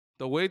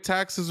the way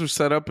taxes are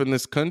set up in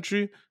this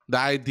country, the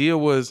idea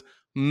was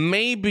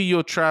maybe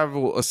you'll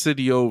travel a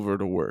city over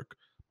to work,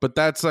 but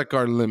that's like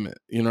our limit.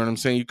 You know what I'm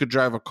saying? You could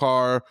drive a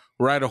car,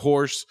 ride a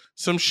horse,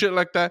 some shit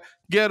like that,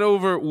 get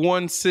over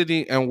one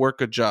city and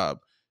work a job.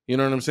 You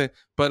know what I'm saying?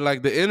 But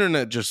like the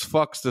internet just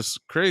fucks this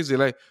crazy.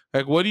 Like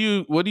what do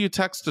you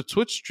tax the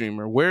Twitch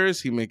streamer? Where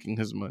is he making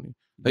his money?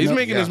 Like, he's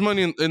making his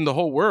money in the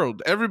whole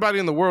world. Everybody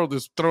in the world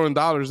is throwing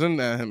dollars in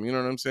at him. You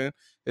know what I'm saying?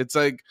 It's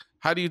like,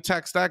 how do you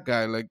tax that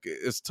guy? Like,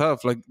 it's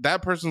tough. Like,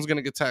 that person's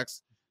gonna get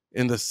taxed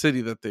in the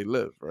city that they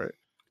live, right?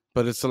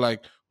 But it's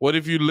like, what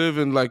if you live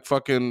in like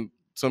fucking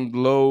some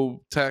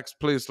low tax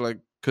place like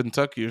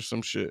Kentucky or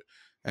some shit,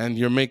 and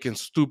you're making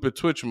stupid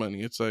Twitch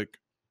money? It's like,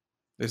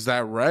 is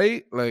that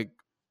right? Like,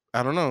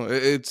 I don't know.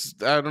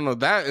 I don't know.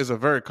 That is a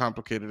very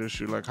complicated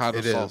issue. Like, how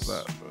to solve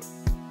that. But.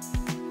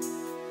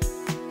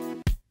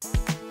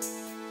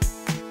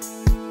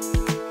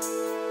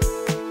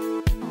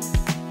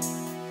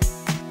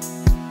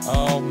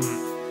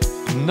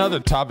 Another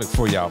topic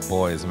for y'all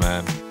boys,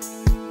 man.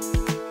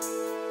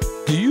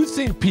 Do you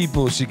think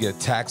people should get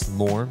taxed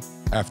more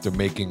after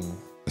making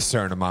a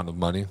certain amount of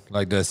money?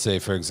 Like, let's say,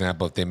 for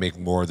example, if they make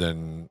more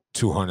than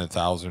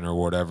 $200,000 or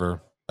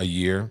whatever a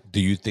year, do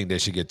you think they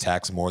should get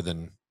taxed more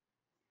than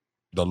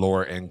the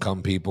lower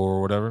income people or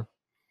whatever?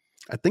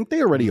 I think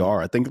they already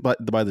are. I think by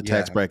the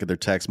tax bracket, they're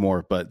taxed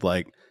more. But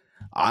like,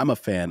 I'm a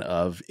fan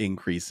of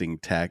increasing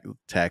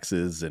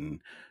taxes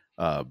and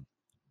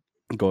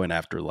going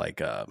after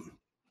like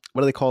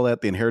what do they call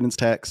that? The inheritance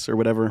tax or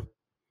whatever.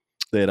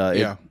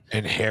 That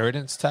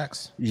inheritance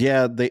tax.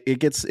 Yeah, it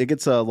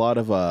gets a lot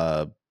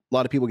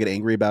of people get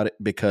angry about it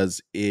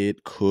because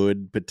it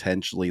could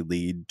potentially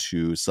lead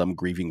to some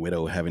grieving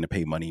widow having to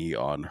pay money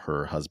on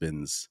her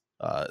husband's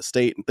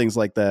estate and things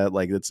like that.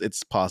 Like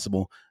it's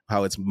possible.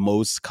 How it's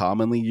most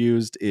commonly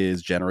used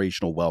is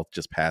generational wealth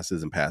just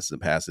passes and passes and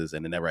passes,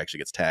 and it never actually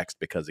gets taxed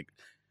because it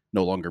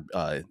no longer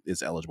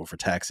is eligible for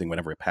taxing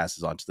whenever it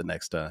passes on to the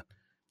next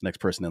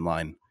person in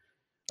line.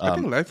 I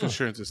think life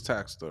insurance is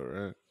taxed though,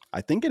 right?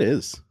 I think it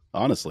is,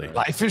 honestly.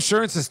 Life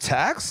insurance is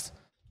taxed?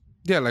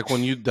 Yeah, like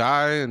when you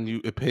die and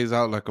it pays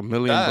out like $1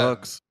 million.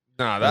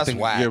 Nah, that's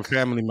whack. Your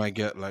family might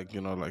get like,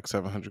 like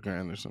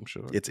 $700,000 or some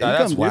shit. It's income,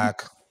 that's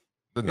whack.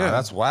 No,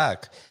 that's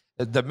whack.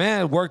 The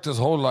man worked his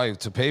whole life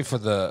to pay for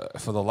the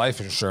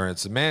life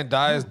insurance. The man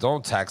dies,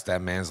 don't tax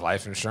that man's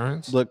life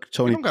insurance. Look,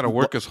 Tony, he don't got to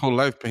work his whole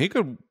life. He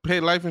could pay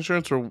life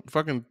insurance for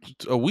fucking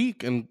a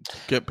week and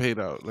get paid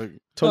out. Like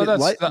Tony,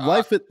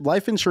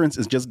 life insurance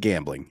is just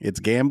gambling. It's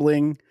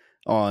gambling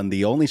on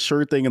the only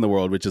sure thing in the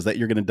world, which is that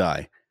you're going to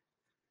die.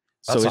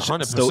 That's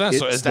 100%.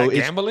 So is that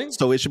gambling?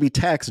 So it should be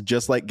taxed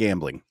just like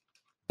gambling.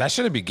 That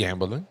shouldn't be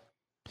gambling.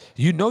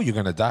 You know you're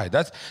going to die.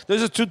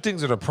 There's two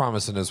things that are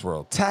promised in this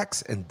world: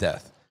 tax and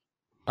death.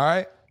 All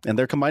right, and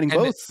they're combining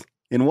both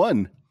in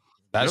one.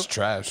 That's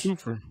trash.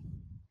 Super.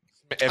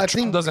 If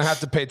Trump doesn't have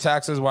to pay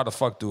taxes, why the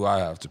fuck do I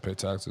have to pay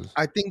taxes?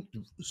 I think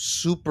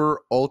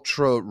super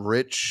ultra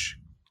rich,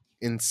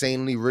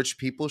 insanely rich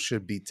people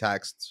should be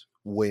taxed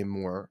way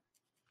more.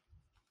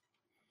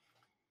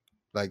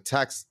 Like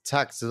tax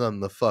them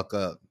the fuck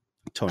up.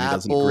 Tony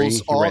doesn't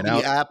agree. All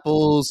the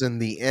Apples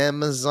and the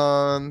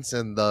Amazons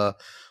and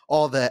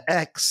all the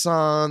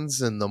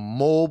Exxons and the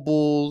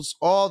Mobiles,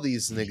 all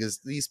these niggas,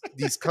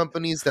 these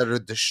companies that are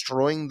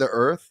destroying the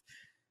earth.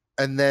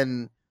 And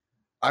then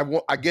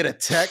I get a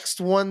text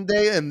one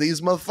day and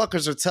these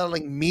motherfuckers are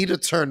telling me to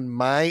turn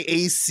my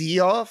AC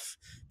off,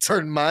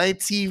 turn my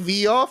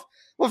TV off.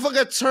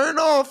 Motherfucker, turn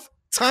off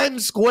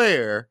Times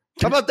Square.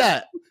 How about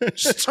that?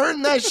 Just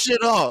turn that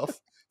shit off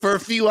for a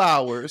few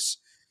hours.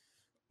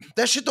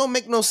 That shit don't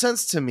make no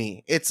sense to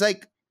me. It's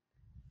like,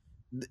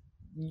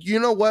 you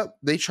know what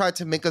they tried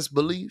to make us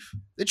believe?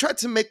 They tried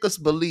to make us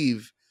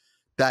believe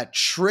that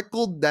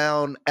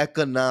trickle-down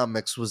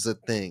economics was a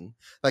thing.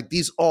 Like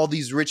all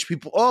these rich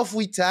people, if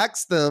we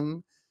tax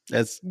them,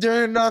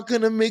 they're not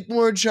going to make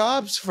more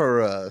jobs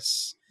for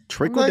us.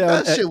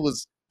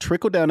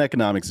 Trickle-down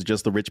economics is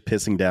just the rich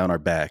pissing down our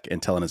back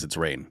and telling us it's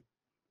rain.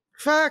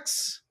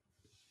 Facts.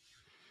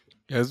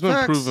 Yeah, it's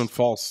been proven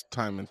false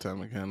time and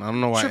time again. I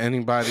don't know why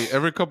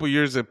every couple of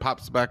years it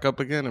pops back up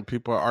again and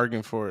people are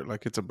arguing for it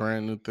like it's a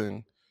brand new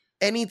thing.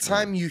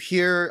 Anytime you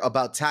hear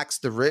about tax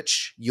the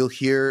rich, you'll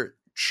hear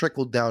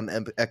trickle down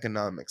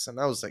economics. And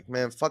I was like,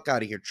 man, fuck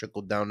out of here,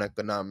 trickle down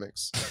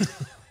economics.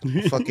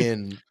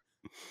 Fucking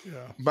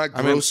my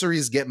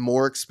groceries get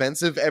more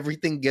expensive.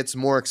 Everything gets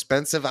more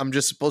expensive. I'm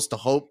just supposed to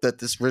hope that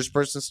this rich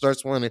person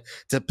starts wanting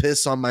to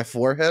piss on my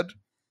forehead.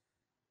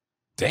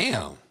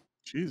 Damn.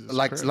 Jesus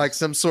like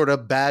some sort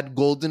of bad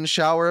golden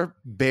shower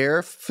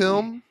bear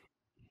film.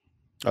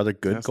 Are there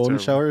good golden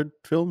shower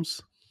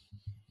films?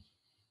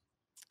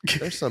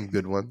 There's some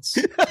good ones.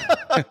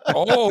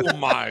 Oh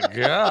my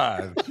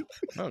god!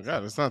 Oh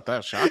god, it's not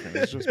that shocking.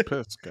 It's just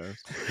piss, guys.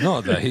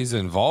 No, that he's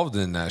involved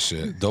in that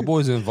shit.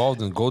 Doughboy's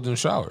involved in golden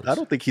showers. I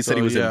don't think he said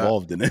he was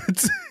involved in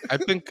it. I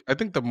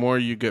think the more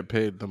you get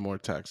paid, the more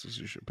taxes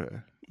you should pay.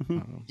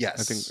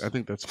 Yes, I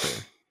think that's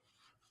fair.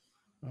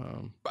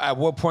 At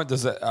what point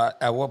does it?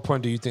 At what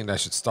point do you think that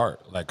should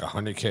start? Like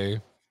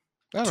 100K?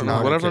 I don't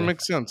know. Whatever 200K?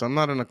 makes sense. I'm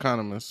not an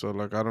economist, so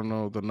like I don't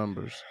know the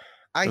numbers.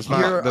 I It's hear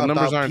not the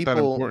numbers about aren't that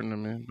people. important to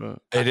me, but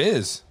It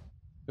is.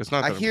 it's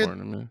not I that hear-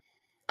 important to me.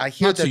 I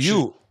hear Not that to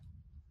you,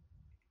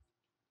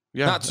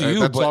 Yeah, Not to you,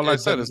 that's but all I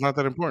it's said. been- It's not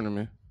that important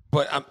to me.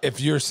 but if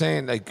you're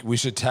saying like we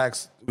should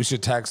tax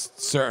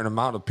certain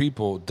amount of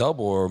people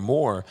double or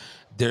more,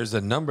 there's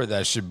a number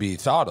that should be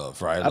thought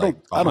of, right? I don't- Like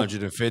I don't-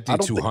 150, I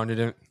don't think-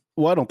 200.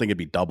 Well, I don't think it'd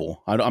be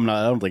double. I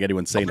don't think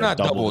anyone's saying Not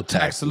to double double, the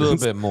tax a little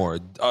bit more.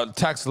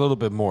 Tax a little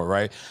bit more,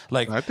 right?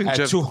 Like I think at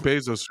Jeff two-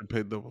 Bezos should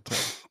pay double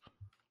tax.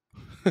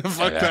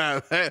 Fuck Yeah.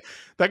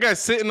 that guy's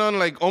sitting on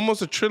like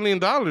almost $1 trillion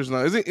now.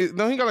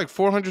 No, he got like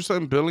 400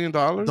 something $billion. the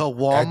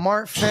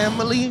Walmart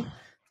family.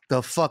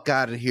 The fuck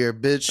out of here,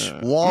 bitch!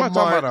 I'm not talking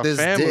Walmart, about a this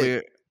family.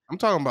 dick. I'm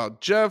talking about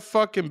Jeff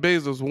fucking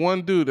Bezos,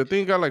 one dude. I think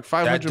he got like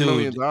 $500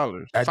 million. that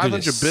dude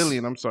 500 is-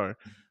 billion. I'm sorry.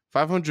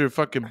 500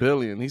 fucking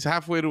billion. He's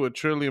halfway to $1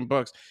 trillion.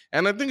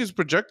 And I think he's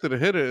projected to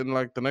hit it in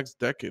like the next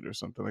decade or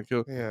something. Like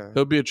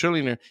he'll be a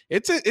trillionaire.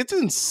 It's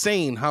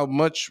insane how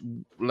much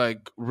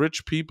like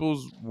rich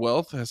people's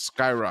wealth has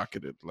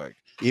skyrocketed. Like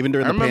Even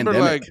during I the remember,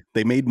 pandemic, like-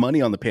 they made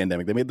money on the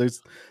pandemic. They made I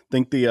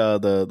think the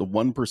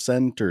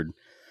 1% or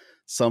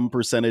some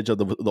percentage of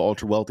the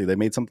ultra wealthy. They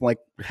made something like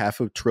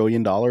 $500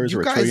 billion or You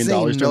 $1 guys trillion ain't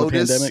during the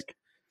noticed- pandemic.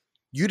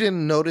 You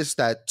didn't notice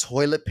that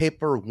toilet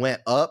paper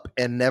went up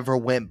and never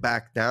went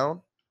back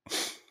down?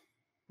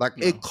 Like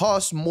No. it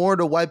costs more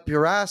to wipe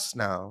your ass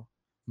now.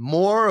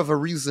 More of a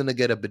reason to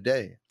get a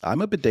bidet.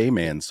 I'm a bidet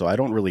man, so I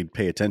don't really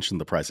pay attention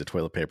to the price of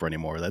toilet paper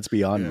anymore. That's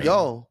beyond me.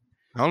 Yo,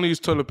 I only use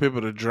toilet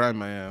paper to dry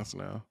my ass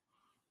now.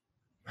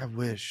 I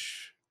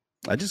wish.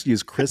 I just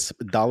use crisp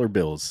dollar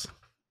bills.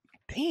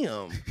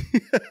 Damn.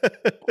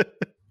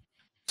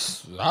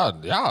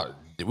 Yeah,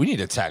 we need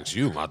to tax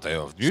you,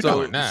 Mateo. You're so,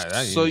 doing that.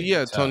 So You need yeah,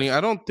 to tax. Tony,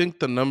 I don't think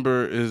the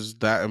number is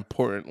that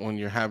important when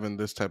you're having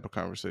this type of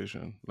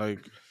conversation. Like,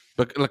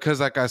 because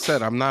like I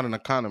said, I'm not an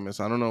economist.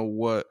 I don't know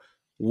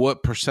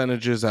what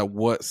percentages at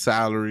what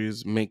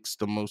salaries makes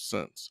the most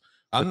sense.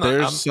 I'm But not.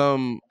 there's I'm,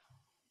 some.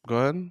 Go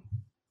ahead.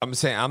 I'm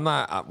saying I'm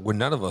not. Well,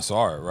 none of us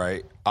are,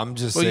 right? I'm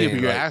just Well, yeah, saying.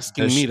 but you're like,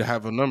 asking me to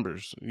have the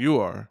numbers. You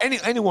are.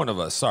 any one of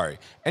us. Sorry,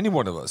 any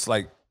one of us.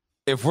 Like,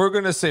 if we're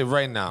gonna say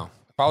right now,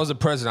 if I was a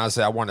president, I'd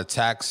say I want to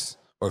tax,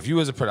 or if you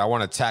was a president, I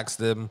want to tax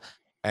them,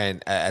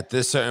 and at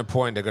this certain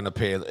point, they're gonna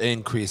pay an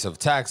increase of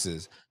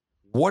taxes.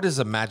 What is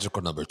a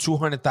magical number?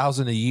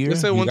 200,000 a year. They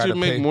say once you gotta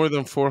make pay more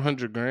than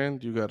 400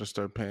 grand, you got to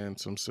start paying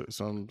some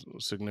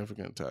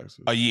significant taxes.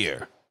 a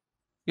year.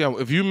 Yeah,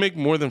 if you make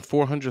more than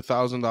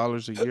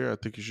 $400,000 a year, I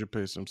think you should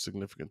pay some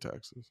significant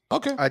taxes.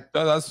 Okay,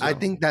 I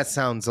think that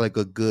sounds like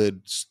a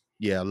good,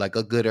 like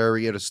a good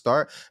area to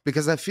start,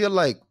 because I feel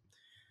like,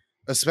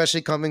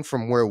 especially coming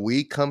from where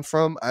we come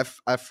from,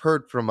 I've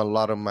heard from a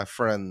lot of my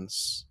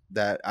friends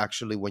that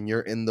actually when you're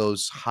in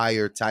those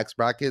higher tax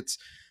brackets,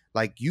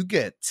 like you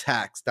get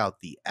taxed out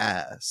the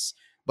ass.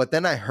 But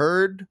then I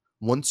heard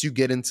once you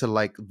get into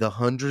like the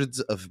hundreds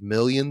of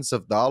millions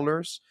of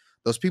dollars,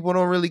 those people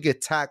don't really get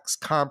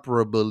taxed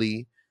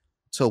comparably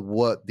to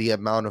what the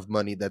amount of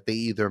money that they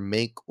either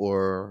make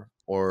or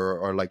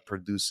are like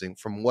producing,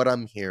 from what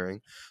I'm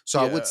hearing. So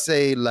I Yeah. would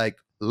say like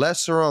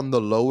lesser on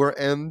the lower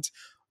end,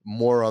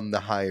 more on the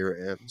higher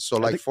end. So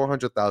like think-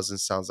 400,000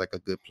 sounds like a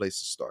good place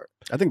to start.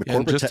 I think the And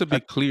corporate just to be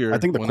clear, I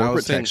think the when I was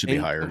corporate saying tax should be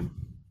higher.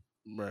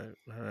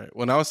 Right.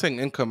 When I was saying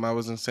income, I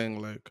wasn't saying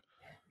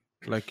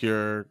like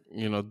your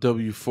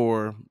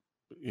W-4,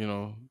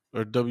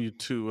 or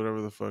W-2,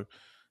 whatever the fuck.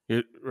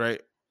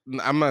 Right.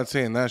 I'm not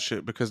saying that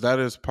shit because that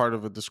is part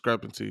of a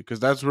discrepancy. Because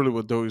that's really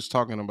what Doey's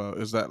talking about.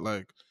 Is that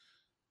like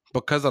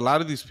because a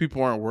lot of these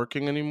people aren't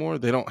working anymore,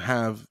 they don't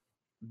have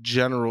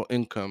general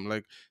income.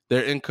 Like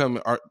their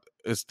income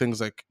is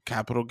things like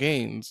capital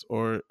gains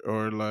or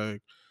or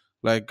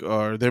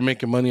they're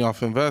making money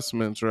off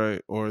investments,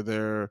 right? Or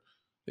they're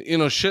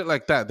shit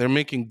like that. They're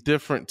making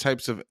different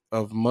types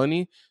of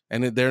money,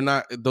 and they're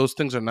not, those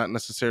things are not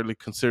necessarily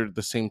considered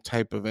the same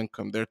type of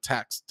income. They're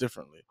taxed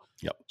differently.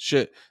 Yep.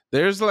 Shit.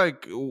 There's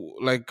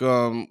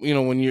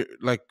when you're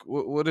like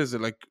what is it,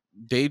 like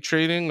day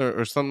trading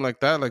or something like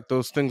that, like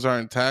those things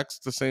aren't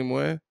taxed the same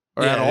way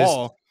or Yeah, at it is.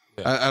 all.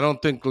 Yeah. I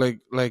don't think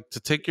like to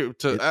take your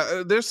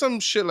there's some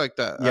shit like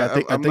that. Yeah,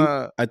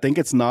 I'm I think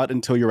it's not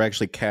until you're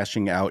actually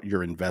cashing out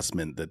your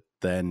investment that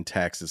then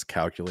tax is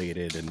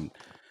calculated, and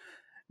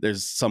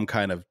there's some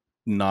kind of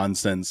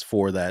nonsense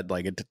for that.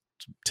 Like it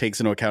takes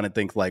into account, I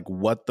think, like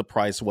what the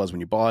price was when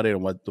you bought it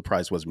and what the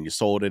price was when you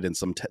sold it, and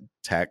some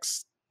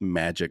tax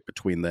magic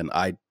between then.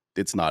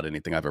 It's not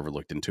anything I've ever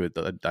looked into it.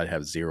 I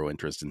have zero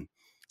interest in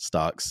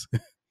stocks.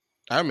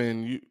 I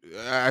mean,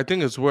 I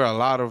think it's where a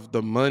lot of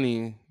the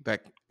money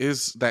that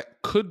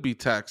could be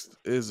taxed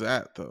is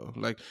at, though.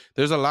 Like,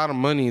 there's a lot of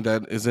money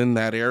that is in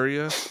that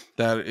area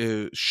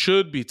that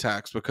should be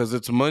taxed because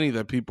it's money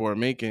that people are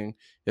making.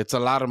 It's a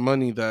lot of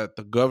money that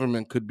the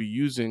government could be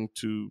using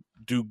to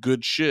do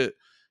good shit,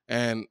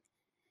 and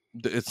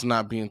it's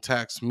not being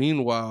taxed.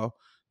 Meanwhile,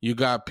 you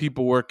got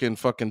people working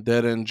fucking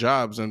dead end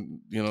jobs, and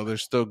you know they're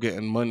still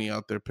getting money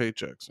out their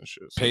paychecks and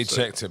shit. So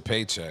Paycheck to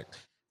paycheck.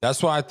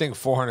 That's why I think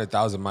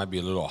 400,000 might be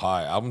a little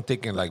high. I'm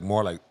thinking like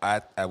more like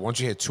once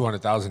you hit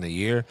 200,000 a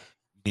year,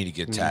 you need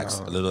to get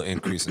taxed, a little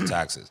increase in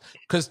taxes.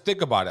 Because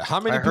think about it, how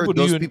many I people heard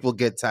do those you? people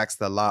get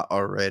taxed a lot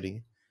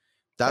already.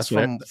 That's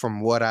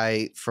from what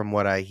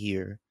I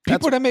hear.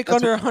 People that make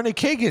under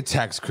 100K get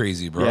taxed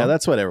crazy, bro. Yeah,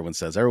 that's what everyone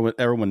says.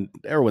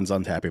 Everyone's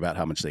unhappy about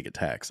how much they get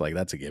taxed. Like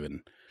that's a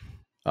given.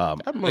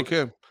 I'm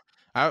okay.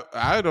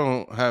 I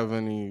don't have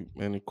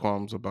any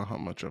qualms about how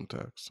much I'm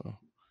taxed. So.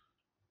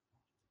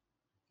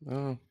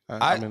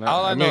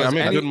 I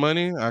make good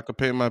money. I could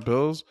pay my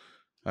bills.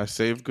 I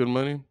save good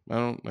money. I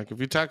don't like if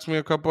you tax me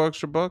a couple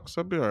extra bucks,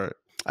 I'll be all right.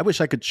 I wish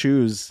I could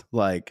choose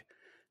like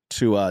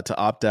to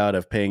opt out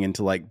of paying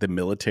into like the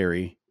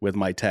military with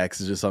my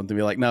taxes or something.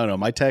 Be like, no,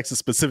 my taxes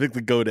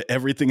specifically go to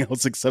everything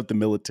else except the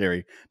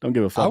military. Don't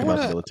give a fuck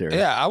about the military.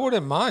 Yeah, I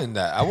wouldn't mind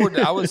that.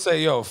 I would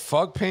say, yo,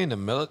 fuck paying the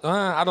military.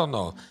 I don't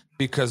know,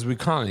 because we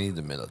kind of need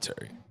the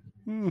military.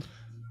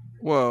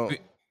 Well,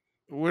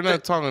 we're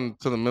not talking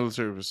to the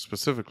military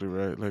specifically,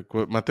 right? Like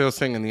what Mateo's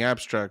saying in the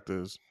abstract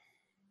is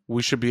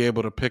we should be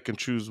able to pick and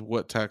choose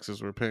what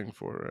taxes we're paying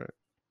for, right?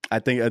 I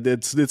think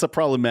it's a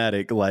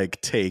problematic like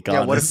take.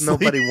 Yeah, honestly.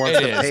 what if nobody wants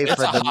to pay for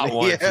the hot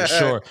one for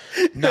sure?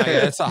 No,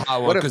 yeah, it's a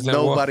hot one. What if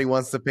nobody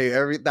wants to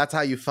pay That's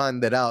how you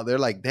find it out. They're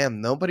like, damn,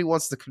 nobody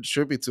wants to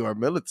contribute to our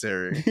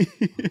military.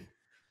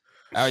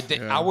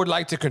 I would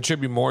like to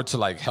contribute more to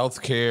like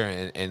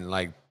healthcare and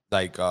like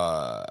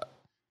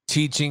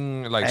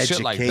teaching, like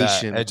shit like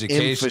that,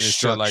 education and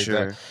shit like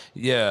that.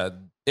 Yeah.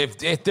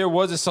 If there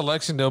was a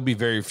selection, there'll be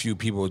very few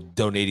people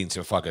donating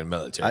to fucking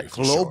military.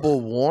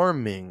 Global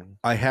warming.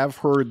 I have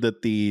heard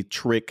that the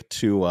trick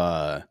to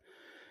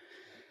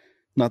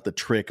not the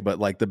trick, but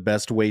like the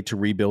best way to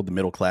rebuild the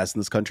middle class in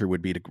this country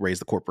would be to raise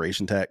the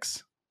corporation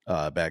tax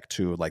back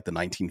to like the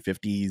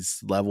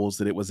 1950s levels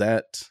that it was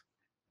at.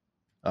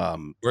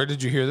 Where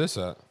did you hear this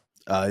at?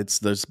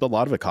 There's a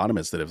lot of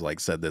economists that have like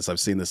said this. I've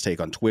seen this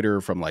take on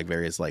Twitter from like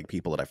various like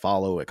people that I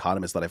follow,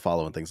 economists that I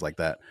follow, and things like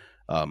that.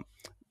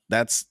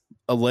 That's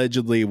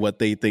allegedly what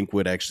they think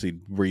would actually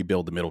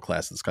rebuild the middle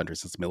class in this country,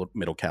 since the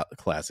middle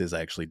class is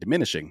actually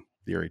diminishing.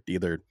 You're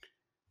either,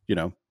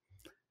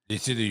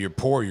 it's either you're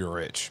poor or you're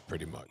rich,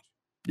 pretty much.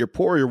 You're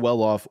poor, you're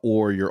well off,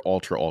 or you're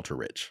ultra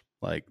rich.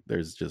 Like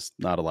there's just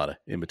not a lot of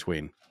in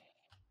between.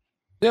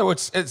 Yeah,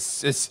 it's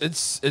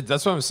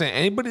that's what I'm saying.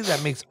 Anybody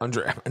that makes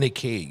under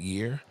 100K a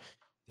year,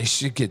 they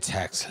should get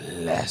taxed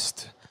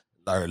less.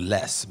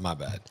 My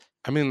bad.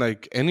 I mean,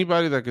 like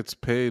anybody that gets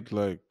paid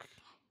like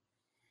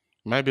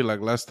might be like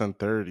less than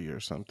 30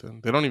 or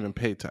something. They don't even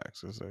pay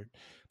taxes.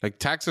 Like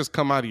taxes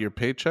come out of your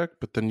paycheck,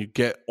 but then you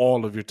get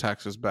all of your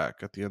taxes back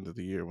at the end of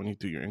the year when you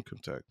do your income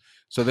tax.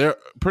 So they're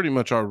pretty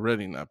much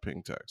already not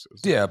paying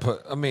taxes. Yeah,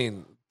 but I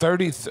mean,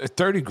 30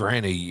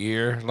 grand a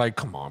year. Like,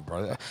 come on,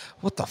 bro.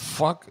 What the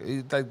fuck?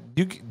 Like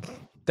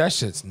that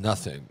shit's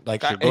nothing.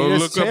 Like, go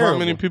look up how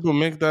many people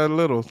make that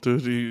little,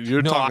 dude.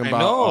 You're talking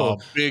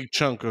about a big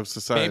chunk of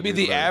society. Maybe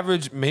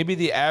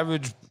the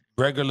average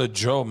regular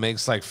Joe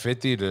makes like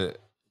 30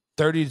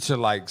 to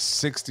like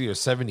 60 or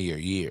 70 a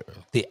year.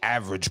 The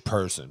average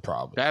person,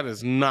 probably. That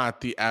is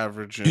not the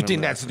average. You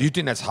think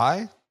that's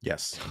high?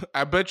 Yes.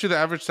 I bet you the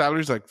average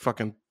salary is like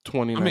fucking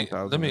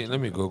 29,000. Let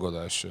me Google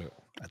that shit.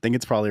 I think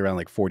it's probably around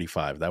like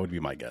 45. That would be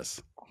my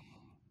guess.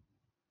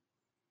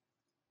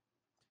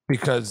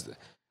 Because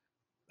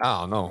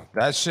I don't know.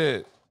 That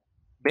shit,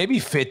 maybe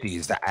 50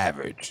 is the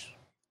average.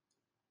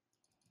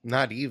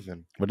 Not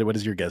even. What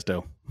is your guess,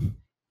 Doe?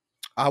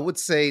 I would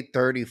say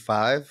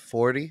 35,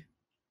 40.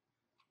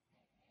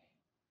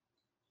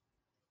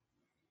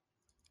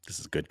 This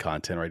is good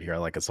content right here. I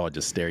like us all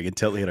just staring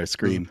intently at our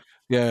screen.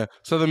 Yeah.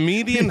 So the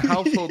median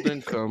household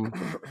income,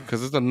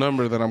 because it's a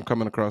number that I'm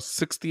coming across,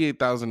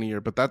 68,000 a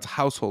year, but that's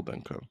household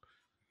income.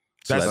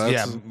 That's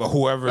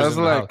whoever. That's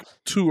like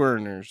two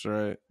earners,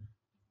 right?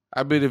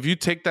 I mean, if you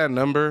take that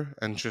number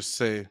and just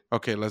say,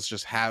 okay, let's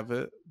just have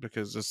it,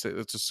 because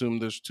let's assume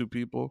there's two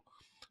people,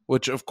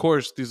 which of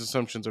course these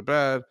assumptions are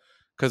bad,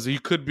 because you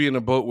could be in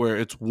a boat where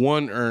it's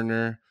one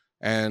earner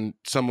and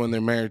someone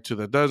they're married to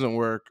that doesn't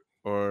work,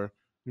 or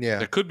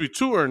there could be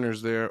two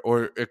earners there,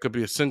 or it could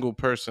be a single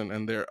person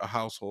and they're a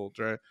household,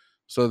 right?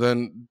 So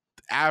then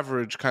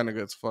average kind of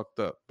gets fucked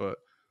up. But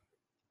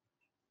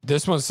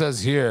this one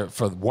says here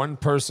for one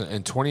person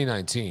in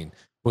 2019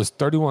 was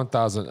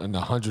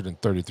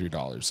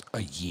 $31,133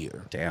 a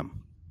year.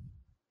 Damn.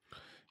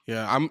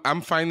 Yeah,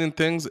 I'm finding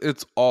things.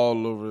 It's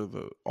all over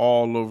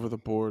the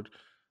board,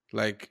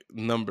 like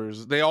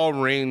numbers. They all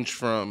range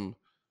from,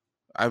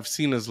 I've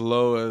seen as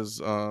low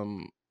as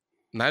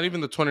not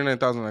even the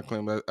 29,000 I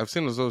claim, but I've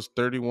seen as low as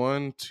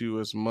 31 to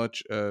as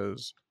much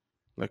as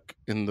like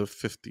in the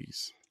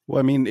 50s. Well,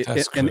 I mean,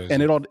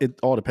 it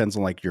all depends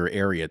on like your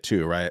area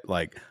too, right?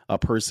 Like a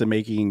person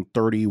making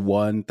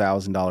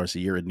 $31,000 a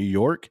year in New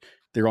York,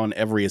 they're on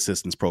every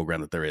assistance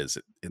program that there is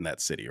in that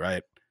city,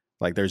 right?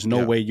 Like there's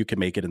no way you can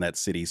make it in that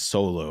city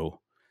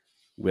solo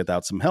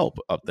without some help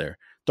up there.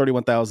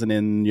 31,000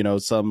 in,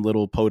 some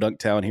little podunk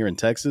town here in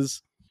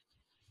Texas,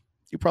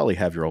 you probably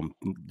have your own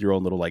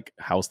little like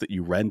house that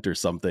you rent or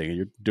something, and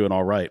you're doing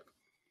all right.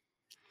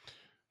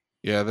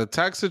 Yeah, the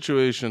tax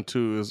situation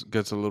too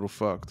gets a little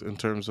fucked in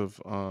terms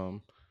of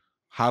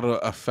how to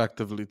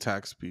effectively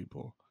tax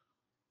people.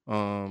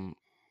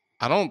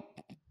 I don't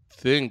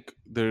think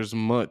there's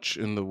much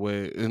in the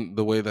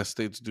way that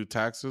states do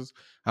taxes.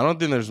 I don't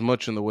think there's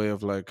much in the way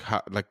of like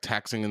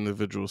taxing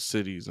individual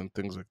cities and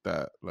things like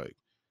that, like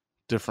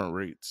different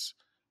rates.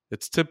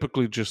 It's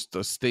typically just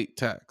a state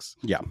tax.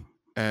 Yeah.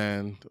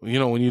 And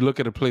when you look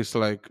at a place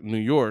like New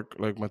York,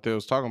 like Mateo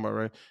was talking about,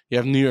 right? You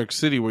have New York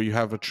City where you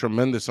have a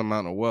tremendous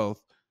amount of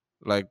wealth,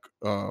 like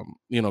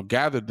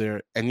gathered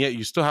there, and yet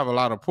you still have a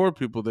lot of poor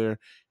people there.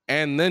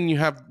 And then you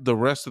have the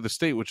rest of the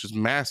state, which is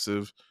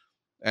massive,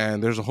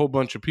 and there's a whole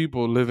bunch of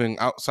people living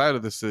outside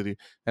of the city.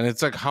 And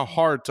it's like, how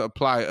hard to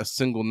apply a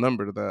single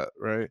number to that,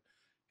 right?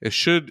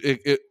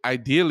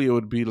 Ideally it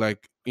would be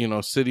like,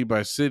 city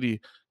by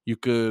city, you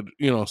could,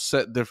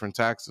 set different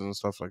taxes and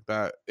stuff like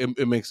that.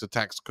 It makes the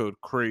tax code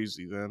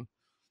crazy then.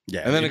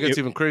 Yeah. And then it gets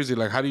even crazy.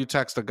 Like, how do you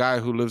tax the guy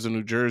who lives in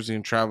New Jersey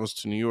and travels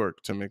to New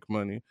York to make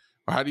money?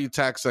 Or how do you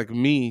tax like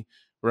me,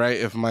 right?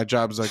 If my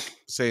job's like,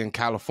 say, in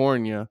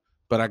California,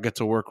 but I get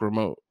to work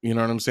remote. You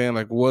know what I'm saying?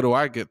 Like, what do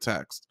I get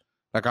taxed?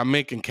 Like, I'm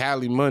making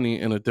Cali money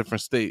in a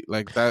different state.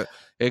 Like that,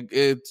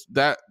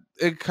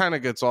 it kind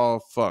of gets all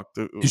fucked.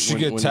 You should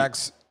get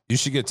taxed. You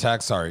should get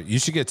taxed. Sorry, you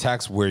should get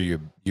taxed where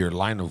your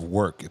line of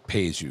work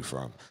pays you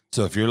from.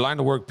 So if your line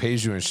of work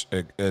pays you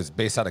is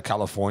based out of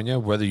California,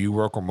 whether you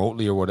work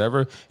remotely or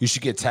whatever, you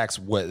should get taxed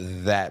what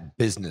that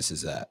business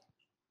is at.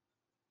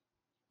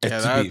 Yeah,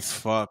 that's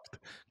fucked.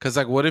 Because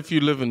like, what if you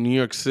live in New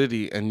York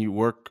City and you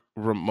work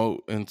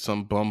remote in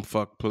some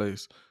bumfuck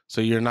place, so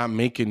you're not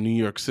making New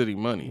York City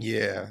money?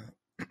 Yeah.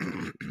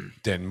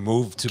 Then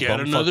move to get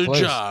another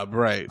job,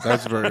 right?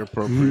 That's very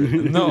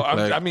appropriate. No,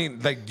 I mean,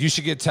 like, you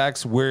should get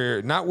taxed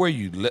not where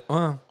you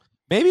live.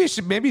 Maybe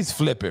it's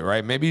flip it,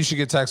 right? Maybe you should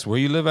get taxed where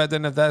you live at.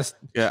 Then if that's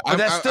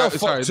that's still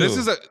fucked too.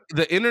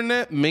 The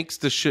internet makes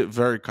the shit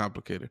very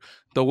complicated.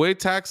 The way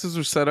taxes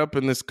are set up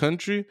in this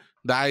country,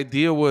 the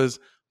idea was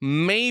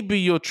maybe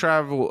you'll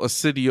travel a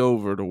city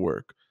over to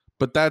work.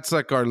 But that's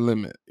like our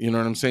limit. You know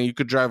what I'm saying? You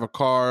could drive a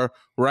car,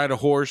 ride a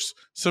horse,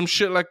 some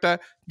shit like that.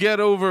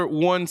 Get over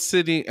one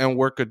city and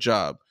work a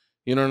job.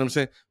 You know what I'm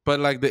saying? But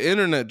like, the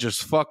internet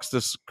just fucks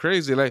this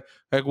crazy. Like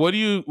what do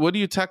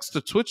you tax the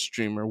Twitch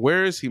streamer?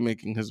 Where is he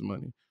making his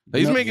money?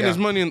 Like, he's making his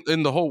money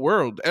in the whole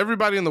world.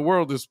 Everybody in the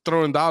world is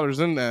throwing dollars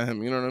into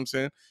him. You know what I'm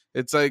saying?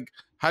 It's like,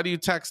 how do you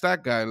tax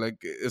that guy? Like,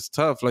 it's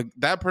tough. Like,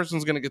 that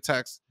person's gonna get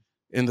taxed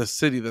in the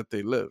city that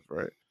they live,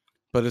 right?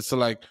 But it's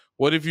like,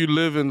 what if you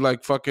live in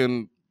like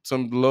fucking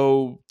some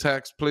low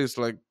tax place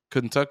like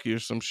Kentucky or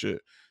some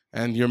shit,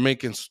 and you're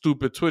making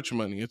stupid Twitch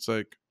money? It's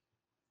like,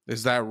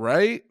 is that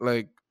right?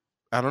 Like,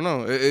 I don't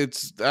know.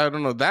 I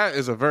don't know. That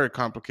is a very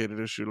complicated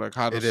issue. Like,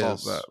 how to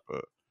solve that.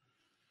 But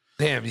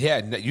damn,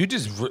 yeah,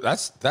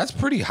 that's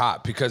pretty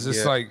hot, because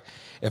it's like,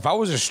 if I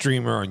was a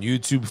streamer on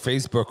YouTube,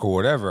 Facebook, or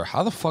whatever,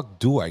 how the fuck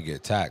do I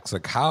get taxed?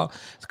 Like, how?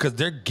 Because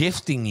they're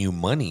gifting you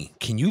money.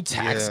 Can you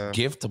tax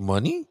gift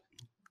money?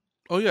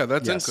 Oh yeah,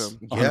 that's income.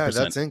 100%. Yeah,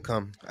 that's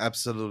income.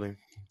 Absolutely.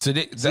 So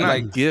it's not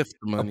like gift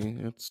money.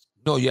 It's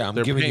I'm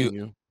giving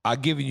you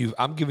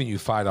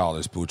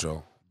 $5,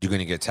 Pucho. You're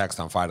gonna get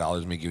taxed on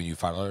 $5. Me giving you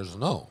 $5?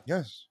 No.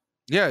 Yes.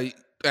 Yeah.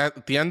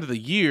 At the end of the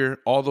year,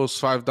 all those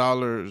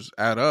 $5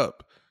 add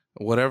up.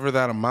 Whatever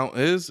that amount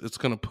is, it's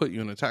gonna put you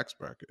in a tax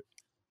bracket,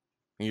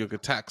 and you'll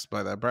get taxed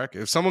by that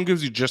bracket. If someone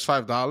gives you just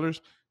 $5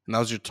 and that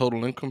was your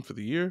total income for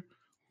the year,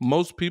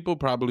 most people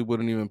probably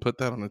wouldn't even put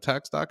that on a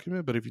tax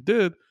document. But if you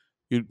did,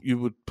 you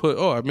would put,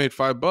 I made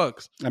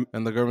 $5,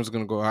 and the government's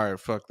gonna go, all right,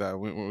 fuck that,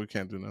 we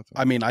can't do nothing.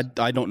 I mean,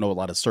 I don't know a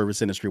lot of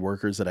service industry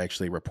workers that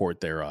actually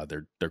report their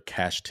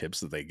cash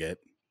tips that they get.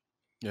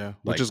 Yeah,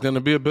 which is gonna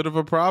be a bit of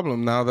a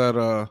problem now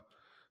that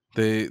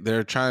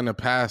they're trying to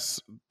pass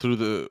through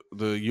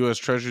the U.S.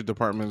 Treasury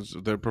Departments.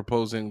 They're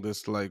proposing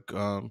this like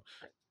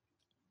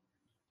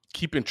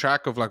keeping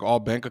track of like all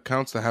bank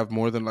accounts that have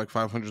more than like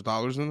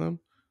 $500 in them,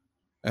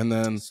 and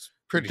then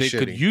they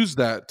could use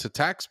that to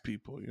tax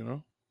people. You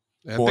know.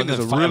 I think it's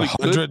a really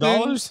good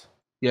thing.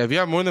 Yeah, if you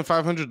have more than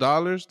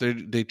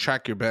 $500, they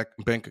track your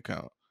bank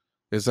account.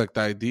 It's like the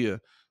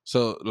idea.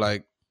 So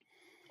like,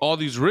 all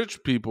these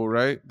rich people,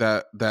 right?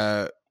 That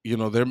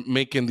they're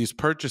making these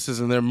purchases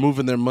and they're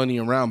moving their money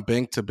around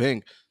bank to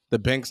bank. The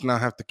banks now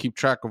have to keep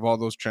track of all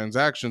those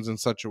transactions in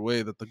such a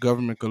way that the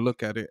government could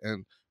look at it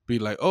and be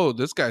like, oh,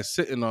 this guy's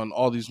sitting on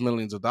all these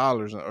millions of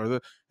dollars,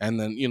 and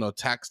then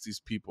tax these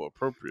people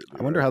appropriately.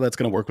 I wonder how that's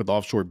going to work with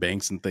offshore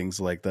banks and things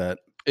like that.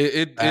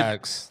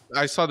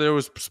 I saw there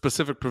was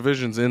specific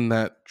provisions in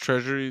that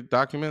Treasury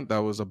document that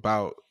was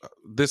about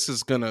this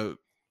is gonna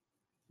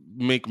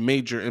make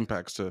major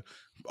impacts to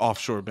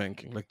offshore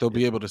banking. Like they'll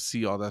be able to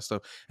see all that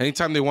stuff.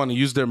 Anytime they want to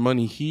use their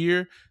money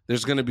here,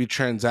 there's going to be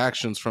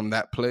transactions from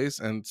that place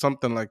and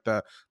something like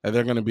that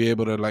they're going to be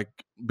able to like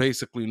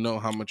basically know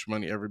how much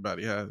money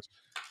everybody has,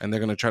 and they're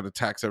going to try to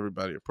tax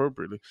everybody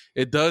appropriately.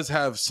 It does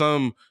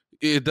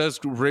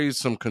raise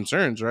some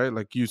concerns, right?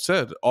 Like you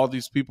said, all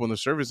these people in the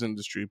service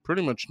industry,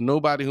 pretty much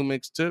nobody who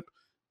makes tip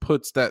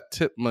puts that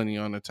tip money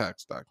on a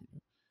tax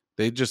document.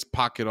 They just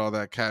pocket all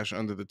that cash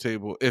under the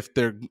table if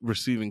they're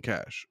receiving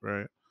cash,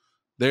 right?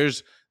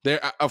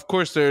 Of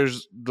course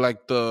there's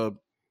like the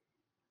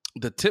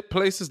tip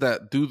places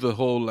that do the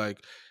whole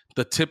like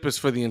the tip is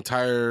for the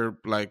entire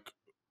like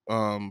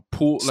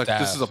pool, like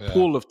this is a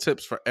pool of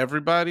tips for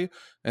everybody,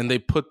 and they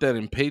put that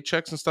in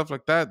paychecks and stuff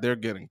like that. They're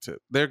getting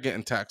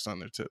taxed on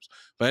their tips.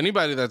 But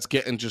anybody that's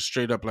getting just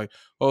straight up like,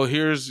 oh,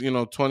 here's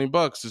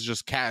 $20 is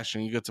just cash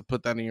and you get to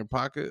put that in your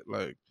pocket,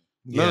 like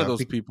none of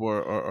those people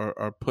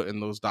are putting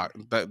those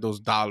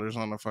dollars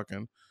on a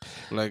fucking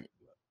like.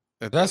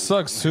 That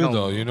sucks too,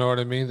 though. You know what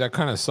I mean? That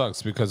kind of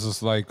sucks because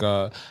it's like,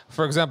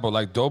 for example,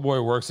 like Doughboy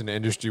works in the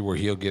industry where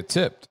he'll get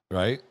tipped,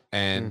 right?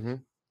 And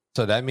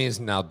so that means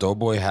now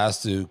Doughboy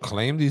has to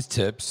claim these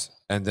tips,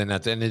 and then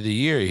at the end of the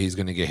year, he's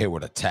going to get hit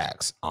with a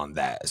tax on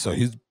that. So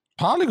he's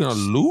probably going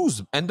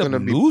to end up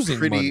losing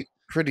money.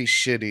 Pretty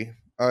shitty.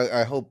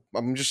 I hope.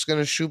 I'm just going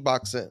to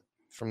shoebox it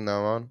from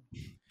now on.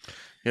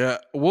 Yeah,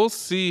 we'll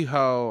see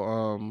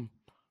how.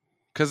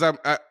 Because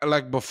I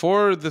like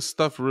before this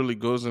stuff really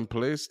goes in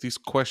place, these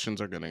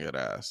questions are going to get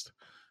asked,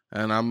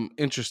 and I'm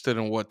interested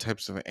in what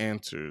types of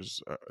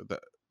answers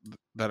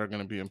that are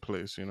going to be in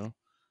place.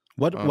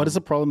 What is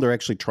the problem they're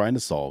actually trying to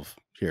solve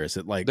here? Is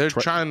it like they're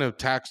trying to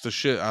tax the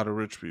shit out of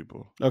rich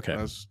people? Okay,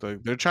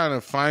 they're trying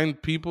to find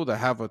people that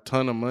have a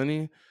ton of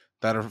money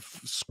that are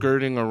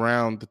skirting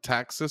around the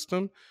tax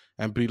system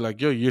and be like,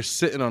 yo, you're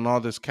sitting on all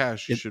this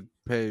cash, you should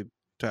pay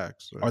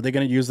tax. Right? Are they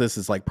going to use this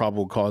as like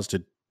probable cause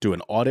to do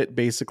an audit,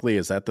 basically?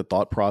 Is that the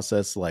thought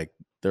process? Like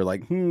they're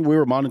like, we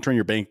were monitoring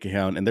your bank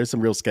account and there's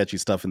some real sketchy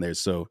stuff in there,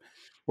 so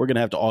we're gonna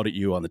have to audit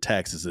you on the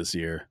taxes this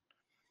year.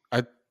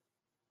 I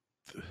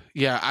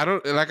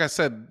don't, like I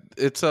said,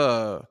 it's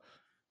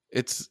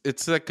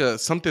like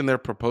something they're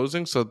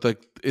proposing, so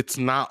it's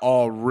not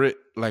all writ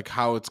like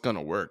how it's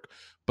gonna work,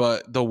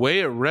 but the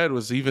way it read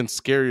was even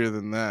scarier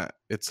than that.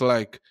 It's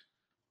like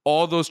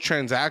all those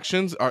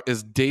transactions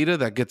is data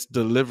that gets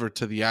delivered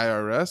to the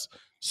IRS.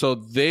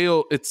 So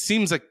it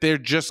seems like they're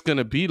just going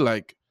to be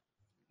like,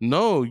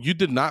 no, you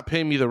did not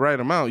pay me the right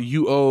amount.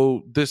 You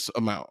owe this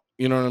amount.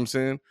 You know what I'm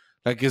saying?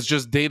 Like, it's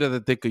just data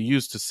that they could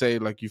use to say,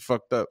 like, you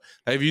fucked up.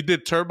 Like, if you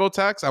did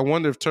TurboTax, I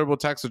wonder if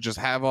TurboTax would just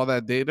have all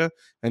that data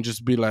and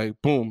just be like,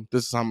 boom,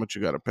 this is how much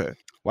you got to pay.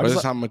 This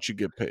is how much you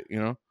get paid,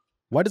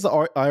 Why does the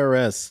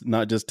IRS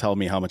not just tell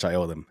me how much I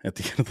owe them at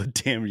the end of the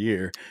damn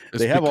year?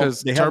 They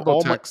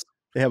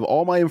have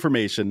all my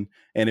information,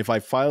 and if I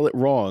file it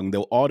wrong,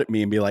 they'll audit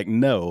me and be like,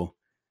 no,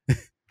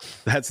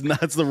 that's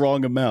the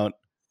wrong amount.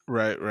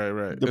 Right.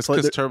 It's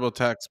because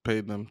TurboTax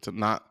paid them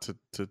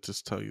to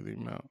just tell you the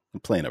amount.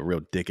 They're playing a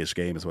real dickish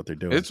game is what they're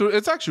doing.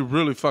 It's actually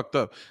really fucked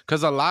up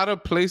because a lot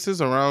of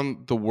places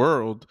around the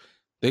world,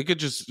 they could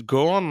just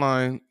go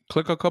online,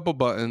 click a couple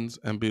buttons,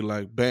 and be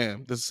like,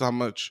 bam, this is how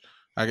much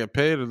I get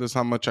paid, or this is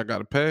how much I got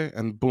to pay,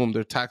 and boom,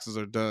 their taxes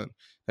are done.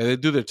 And they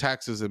do their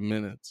taxes in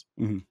minutes.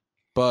 Mm-hmm.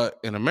 But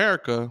in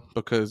America,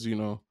 because,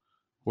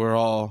 we're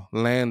all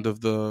land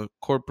of the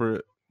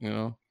corporate,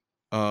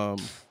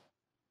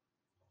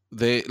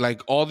 they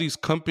like all these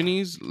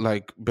companies,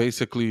 like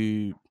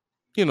basically,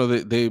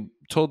 they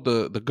told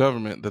the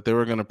government that they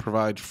were going to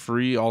provide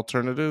free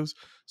alternatives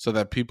so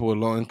that people with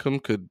low income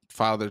could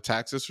file their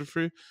taxes for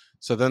free.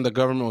 So then the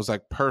government was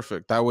like,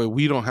 perfect. That way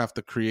we don't have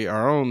to create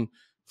our own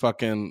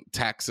fucking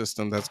tax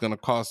system that's going to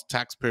cost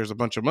taxpayers a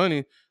bunch of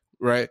money,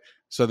 right?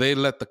 So they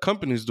let the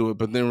companies do it.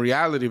 But in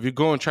reality, if you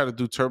go and try to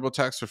do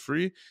TurboTax for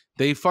free,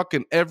 they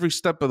fucking every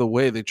step of the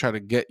way, they try to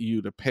get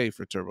you to pay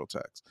for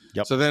TurboTax.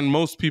 Yep. So then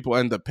most people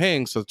end up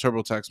paying, so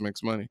TurboTax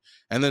makes money.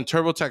 And then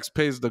TurboTax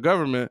pays the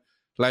government,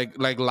 like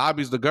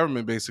lobbies the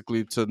government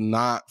basically to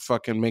not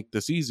fucking make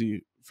this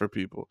easy for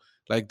people.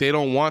 Like they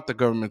don't want the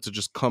government to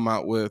just come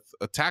out with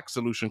a tax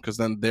solution because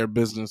then their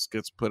business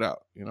gets put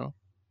out,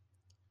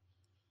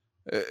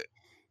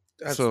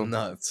 That's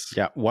nuts.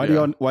 Yeah. Why do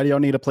y'all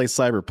need to play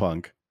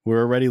Cyberpunk?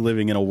 We're already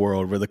living in a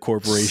world where the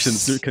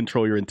corporations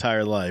control your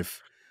entire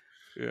life.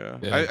 Yeah,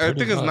 I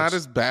think it's not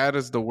as bad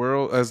as the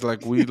world as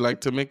like we like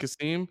to make it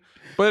seem,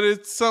 but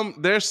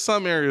there's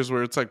some areas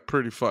where it's like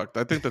pretty fucked.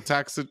 I think the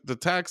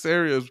tax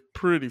area is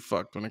pretty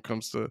fucked when it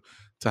comes to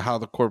how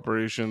the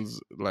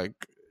corporations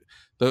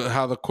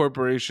how the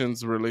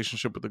corporation's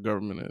relationship with the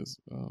government is.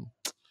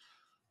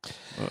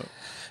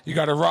 You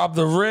got to rob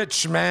the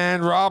rich,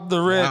 man. Rob the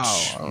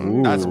rich. Wow.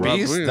 Ooh, that's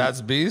beast.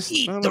 That's beast.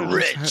 Eat the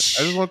rich.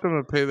 I just want them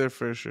to pay their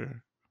fair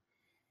share.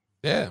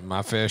 Yeah,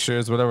 my fair share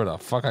is whatever the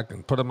fuck I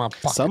can put in my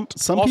pocket.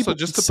 Some also, people,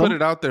 just to put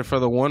it out there for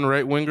the one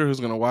right winger who's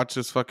going to watch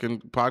this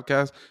fucking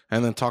podcast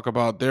and then talk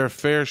about their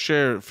fair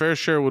share. Fair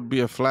share would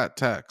be a flat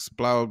tax.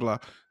 Blah blah blah.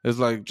 It's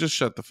like, just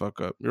shut the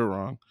fuck up. You're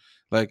wrong.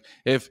 Like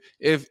if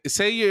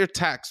say your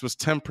tax was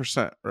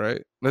 10%,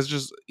 right? Let's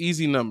just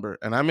easy number.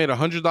 And I made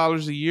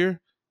 $100 a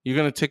year, you're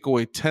gonna take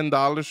away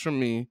 $10 from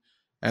me.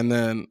 And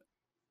then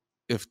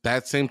if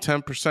that same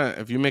 10%,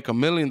 if you make $1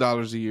 million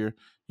a year,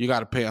 you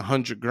got to pay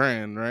 100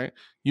 grand, right?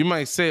 You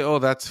might say, oh,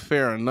 that's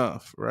fair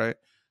enough, right?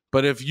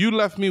 But if you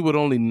left me with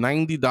only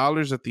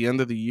 $90 at the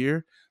end of the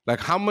year, like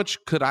how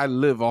much could I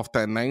live off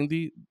that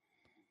 90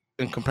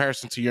 in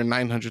comparison to your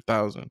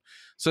 900,000?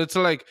 So it's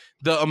like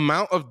the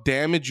amount of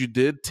damage you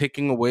did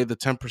taking away the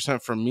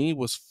 10% from me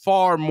was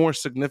far more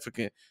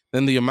significant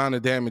than the amount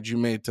of damage you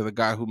made to the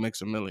guy who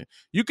makes $1 million.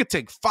 You could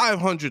take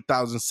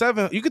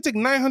 500,000, you could take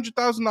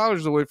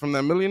 $900,000 away from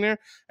that millionaire,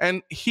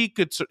 and he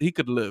could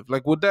live.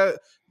 Like would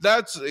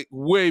that's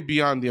way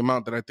beyond the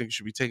amount that I think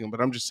should be taken.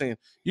 But I'm just saying,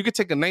 you could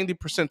take a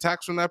 90%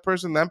 tax from that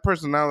person. That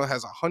person now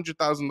has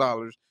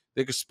 $100,000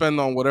 they could spend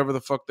on whatever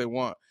the fuck they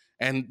want.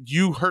 And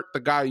you hurt the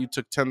guy you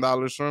took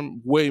 $10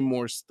 from way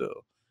more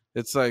still.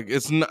 It's like,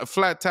 it's not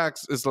flat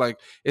tax. Is like,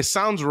 it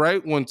sounds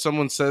right when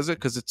someone says it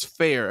because it's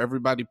fair.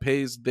 Everybody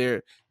pays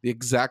the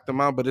exact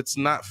amount, but it's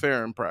not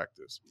fair in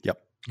practice.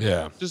 Yep.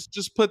 Yeah.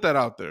 Just put that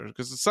out there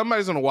because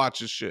somebody's gonna watch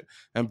this shit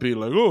and be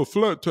like, "Oh,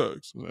 flat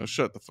tax."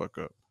 Shut the fuck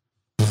up.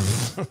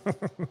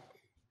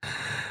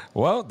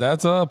 Well,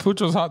 that's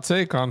Pucho's hot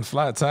take on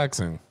flat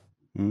taxing.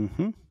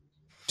 Mm-hmm.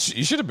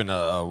 You should have been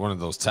one of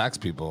those tax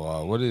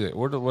people. What is it?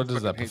 What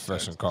is that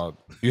profession called?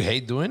 You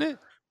hate doing it?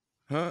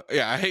 Huh?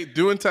 Yeah, I hate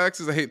doing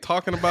taxes. I hate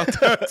talking about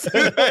taxes.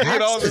 I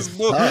hate all this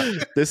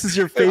bullshit. This is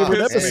your favorite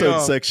Pisses me episode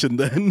off. section,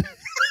 then.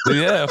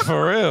 Yeah,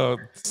 for real.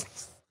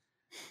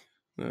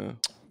 Yeah.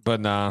 But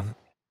nah,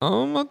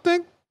 I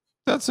think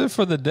that's it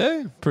for the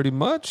day. Pretty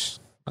much.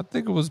 I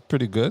think it was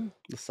pretty good.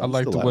 I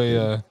like the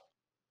way.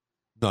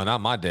 No, not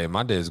my day.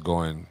 My day is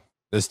going.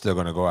 It's still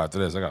gonna go after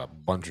this. I got a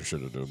bunch of shit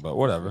to do, but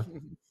whatever.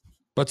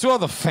 But to all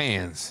the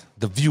fans,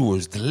 the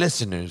viewers, the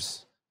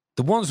listeners,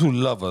 the ones who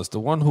love us, the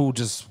one who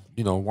just,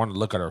 want to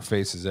look at our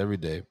faces every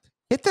day,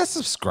 hit that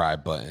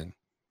subscribe button.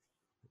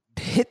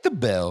 Hit the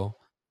bell.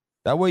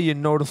 That way you're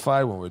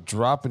notified when we're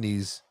dropping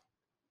these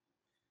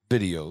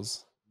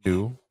videos.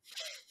 New,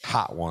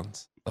 hot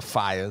ones, the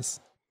fires.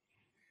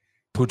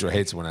 Pucho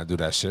hates it when I do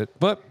that shit.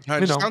 But,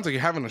 It just sounds like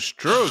you're having a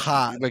stroke.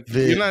 Hot like,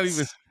 vids. you're not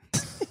even...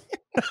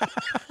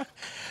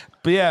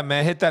 But yeah,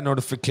 man, hit that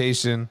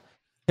notification.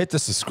 Hit the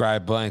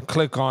subscribe button.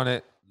 Click on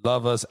it.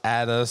 Love us.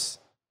 Add us.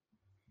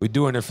 We're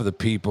doing it for the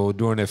people.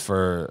 Doing it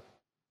for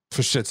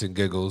shits and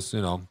giggles.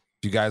 If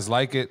you guys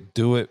like it,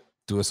 do it.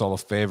 Do us all a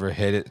favor.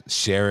 Hit it.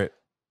 Share it.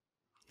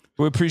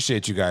 We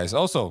appreciate you guys.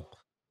 Also,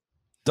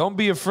 don't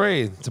be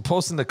afraid to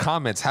post in the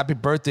comments, happy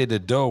birthday to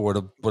Doe, with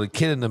a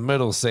kid in the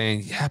middle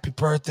saying, happy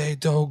birthday,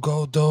 Doe,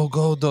 go, Doe,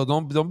 go, Doe.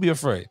 Don't be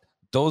afraid.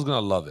 Doe's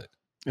going to love it.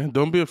 And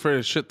don't be afraid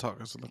of shit talk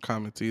us in the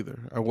comments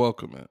either. I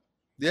welcome it.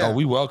 Yeah. Oh,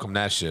 we welcome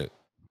that shit.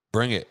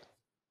 Bring it.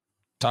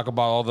 Talk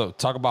about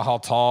how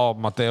tall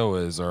Mateo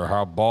is, or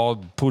how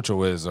bald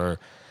Pucho is, or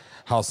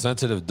how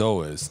sensitive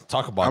Doe is.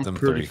 Talk about them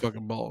pretty three.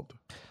 fucking bald.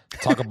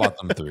 Talk about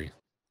them three.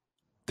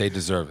 They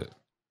deserve it.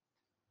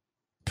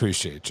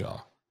 Appreciate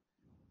y'all.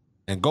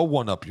 And go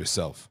one up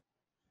yourself.